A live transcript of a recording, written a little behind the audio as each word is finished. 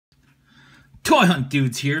Toy Hunt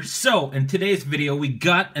Dudes here. So, in today's video, we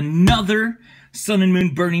got another Sun and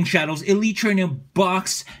Moon Burning Shadows Elite Trainer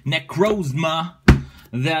box Necrozma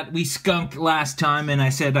that we skunked last time, and I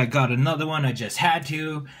said I got another one, I just had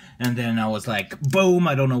to, and then I was like, boom,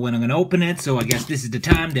 I don't know when I'm gonna open it, so I guess this is the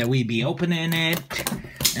time that we be opening it,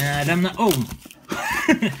 and I'm not,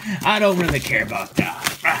 I don't really care about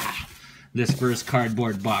that. This first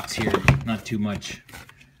cardboard box here, not too much.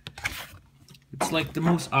 It's like the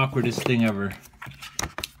most awkwardest thing ever.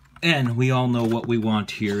 And we all know what we want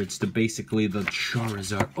here. It's basically the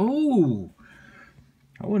Charizard. Oh!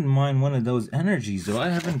 I wouldn't mind one of those energies, though. I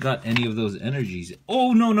haven't got any of those energies.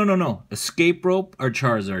 Oh, no. Escape Rope or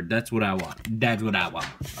Charizard. That's what I want. That's what I want.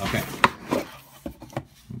 Okay.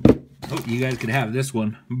 Oh, you guys could have this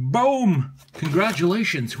one. Boom!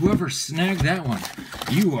 Congratulations, whoever snagged that one.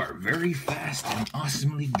 You are very fast and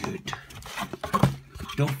awesomely good.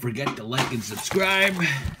 Don't forget to like and subscribe.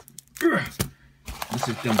 Let's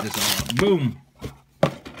just dump this all out. Boom!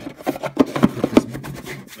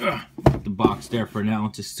 Put the box there for now,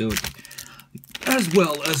 just so it, as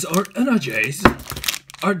well as our energies,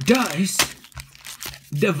 our dice,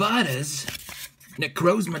 dividers,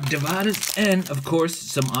 Necrozma dividers, and of course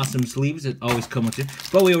some awesome sleeves that always come with it.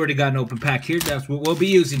 But we already got an open pack here. That's what we'll be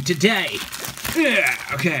using today. Yeah.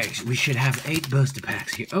 Okay, we should have 8 booster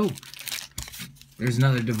packs here. Oh. There's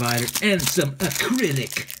another divider and some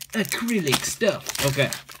acrylic stuff.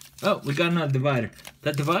 Okay. Oh, we got another divider.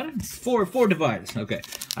 That divider? Four dividers. Okay.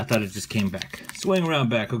 I thought it just came back. Swing around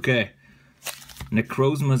back. Okay.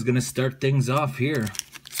 Necrozma's gonna start things off here.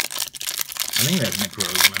 I think that's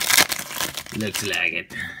Necrozma. Looks like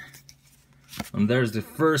it. And there's the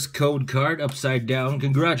first code card upside down.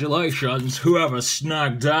 Congratulations, whoever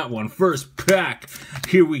snagged that one. First pack.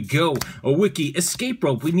 Here we go. A wiki escape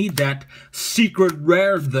rope. We need that. Secret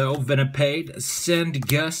rare though. Venipede,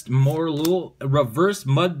 Sandgust, Morlul, Reverse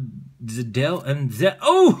Mud Zedel, and Zed.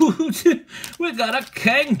 Oh, we got a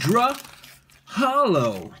Kangdra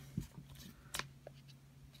Hollow.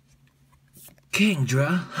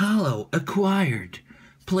 Kangdra Hollow acquired.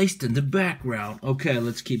 Placed in the background. Okay,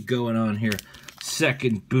 let's keep going on here.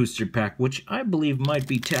 Second booster pack, which I believe might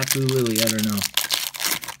be Tapu Lily. I don't know.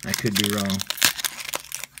 I could be wrong.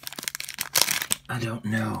 I don't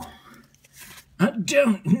know.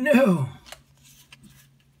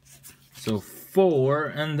 So 4,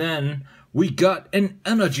 and then we got an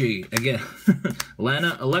energy again.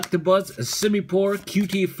 Lana, Electabuzz, Simipour,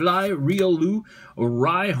 QT Fly, Riolu,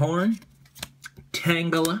 Rhyhorn,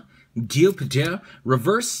 Tangela, Gilpida,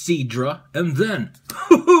 Reverse Seadra, and then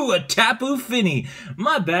a Tapu Fini.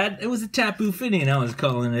 My bad, it was a Tapu Fini and I was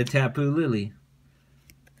calling it a Tapu Lily.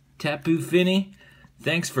 Tapu Fini,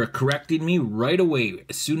 thanks for correcting me right away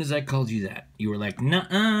as soon as I called you that. You were like,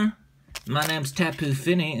 nuh-uh, my name's Tapu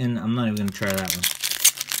Fini, and I'm not even going to try that one.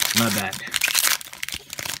 My bad.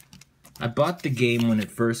 I bought the game when it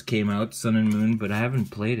first came out, Sun and Moon, but I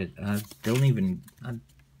haven't played it. I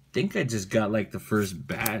think I just got like the first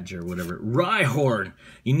badge or whatever. Rhyhorn!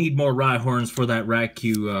 You need more Rhyhorns for that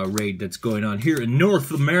Raikou raid that's going on here in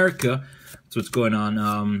North America. That's what's going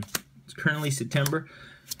on. It's currently September.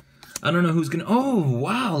 I don't know who's gonna... Oh,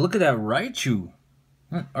 wow! Look at that Raichu!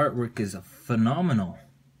 That artwork is phenomenal.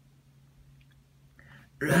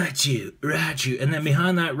 Raichu! And then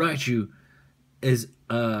behind that Raichu is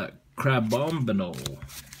Crabominable.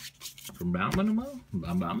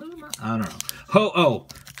 I don't know. Ho-Oh!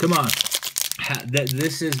 Come on.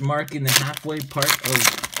 This is marking the halfway part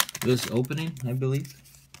of this opening, I believe.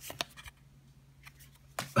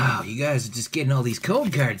 Wow, you guys are just getting all these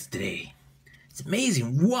code cards today. It's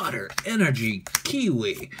amazing. Water, Energy,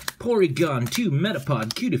 Kiwi, Porygon 2,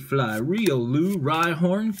 Metapod, Cutiefly, Riolu,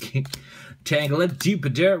 Rhyhorn, Tangela,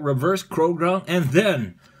 Jupiter, Reverse Croagunk, and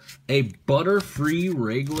then a Butterfree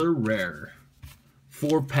regular rare.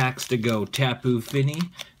 4 packs to go. Tapu Fini,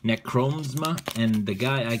 Necrozma, and the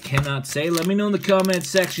guy I cannot say. Let me know in the comment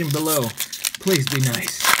section below. Please be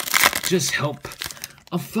nice. Just help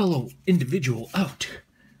a fellow individual out.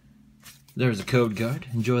 There's a code card.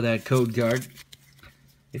 Enjoy that code card.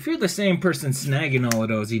 If you're the same person snagging all of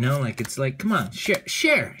those, you know, like, it's like, come on,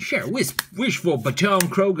 share. Wishful Baton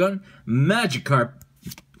Croagunk, Magikarp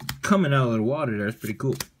coming out of the water there. That's pretty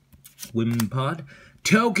cool. Wimpod,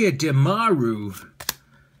 Togedemaru,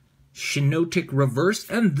 Shinotic Reverse,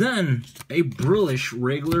 and then a Brillish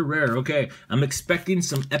regular rare. Okay, I'm expecting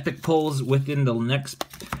some epic pulls within the next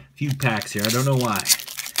few packs here. I don't know why.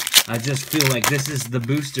 I just feel like this is the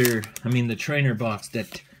booster, the trainer box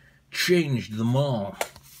that changed them all.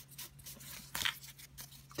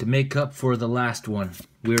 To make up for the last one.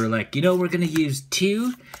 We were like, you know, we're going to use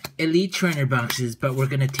 2 elite trainer boxes, but we're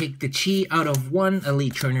gonna take the chi out of one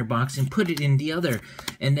elite trainer box and put it in the other,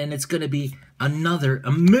 and then it's gonna be another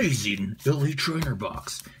amazing elite trainer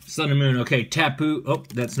box. Sun and Moon. Okay, Tapu. Oh,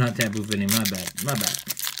 that's not Tapu Fini. My bad. My bad.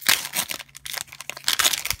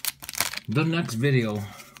 The next video,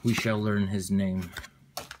 we shall learn his name.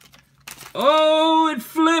 Oh, it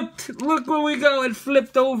flipped! Look where we go. It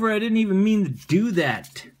flipped over. I didn't even mean to do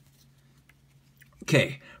that.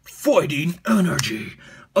 Okay, Fighting Energy.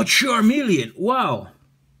 A Charmeleon. Wow.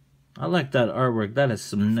 I like that artwork. That is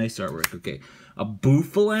some nice artwork. Okay. A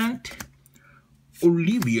Bouffalant.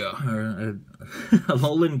 Olivia.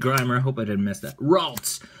 Alolan Grimer. Hope I didn't miss that.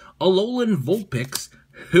 Ralts. Alolan Vulpix.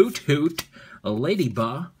 Hoot Hoot. A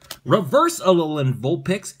Ladybug. Reverse Alolan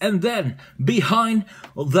Vulpix. And then, behind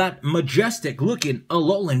that majestic looking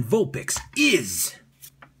Alolan Vulpix is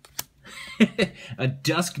a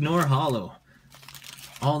Dusknoir Hollow.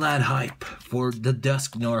 All that hype for the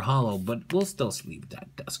Dusknoir Hollow, but we'll still sleeve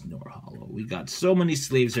that Dusknoir Hollow. We got so many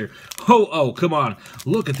sleeves here. Ho-Oh, come on.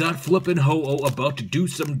 Look at that flippin' Ho-Oh about to do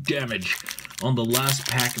some damage on the last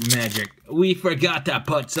pack magic. We forgot to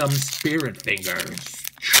put some Spirit Fingers.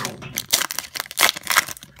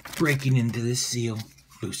 Breaking into this seal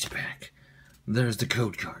boost pack. There's the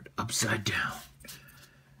code card upside down.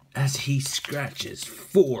 As he scratches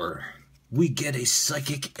 4, we get a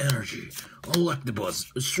Psychic Energy,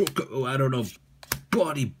 Electabuzz, I don't know,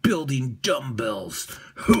 bodybuilding dumbbells,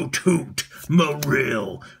 Hoot Hoot,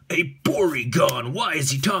 Marill, a Porygon. Why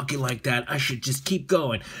is he talking like that? I should just keep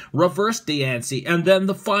going. Reverse Diancie, and then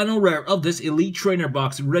the final rare of this Elite Trainer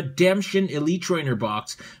Box, Redemption Elite Trainer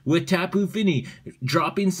Box, with Tapu Fini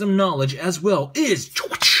dropping some knowledge as well, is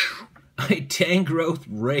a Tangrowth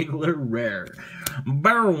regular rare.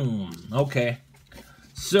 Boom! Okay,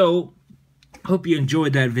 so hope you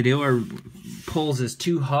enjoyed that video. Our pulls is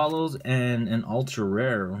 2 holos and an ultra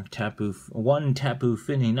rare one Tapu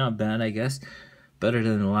Fini. Not bad, I guess. Better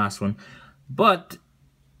than the last one. But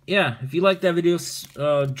yeah, if you like that video,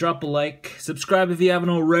 drop a like, subscribe if you haven't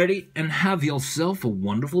already, and have yourself a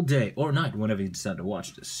wonderful day or night whenever you decide to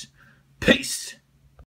watch this. Peace.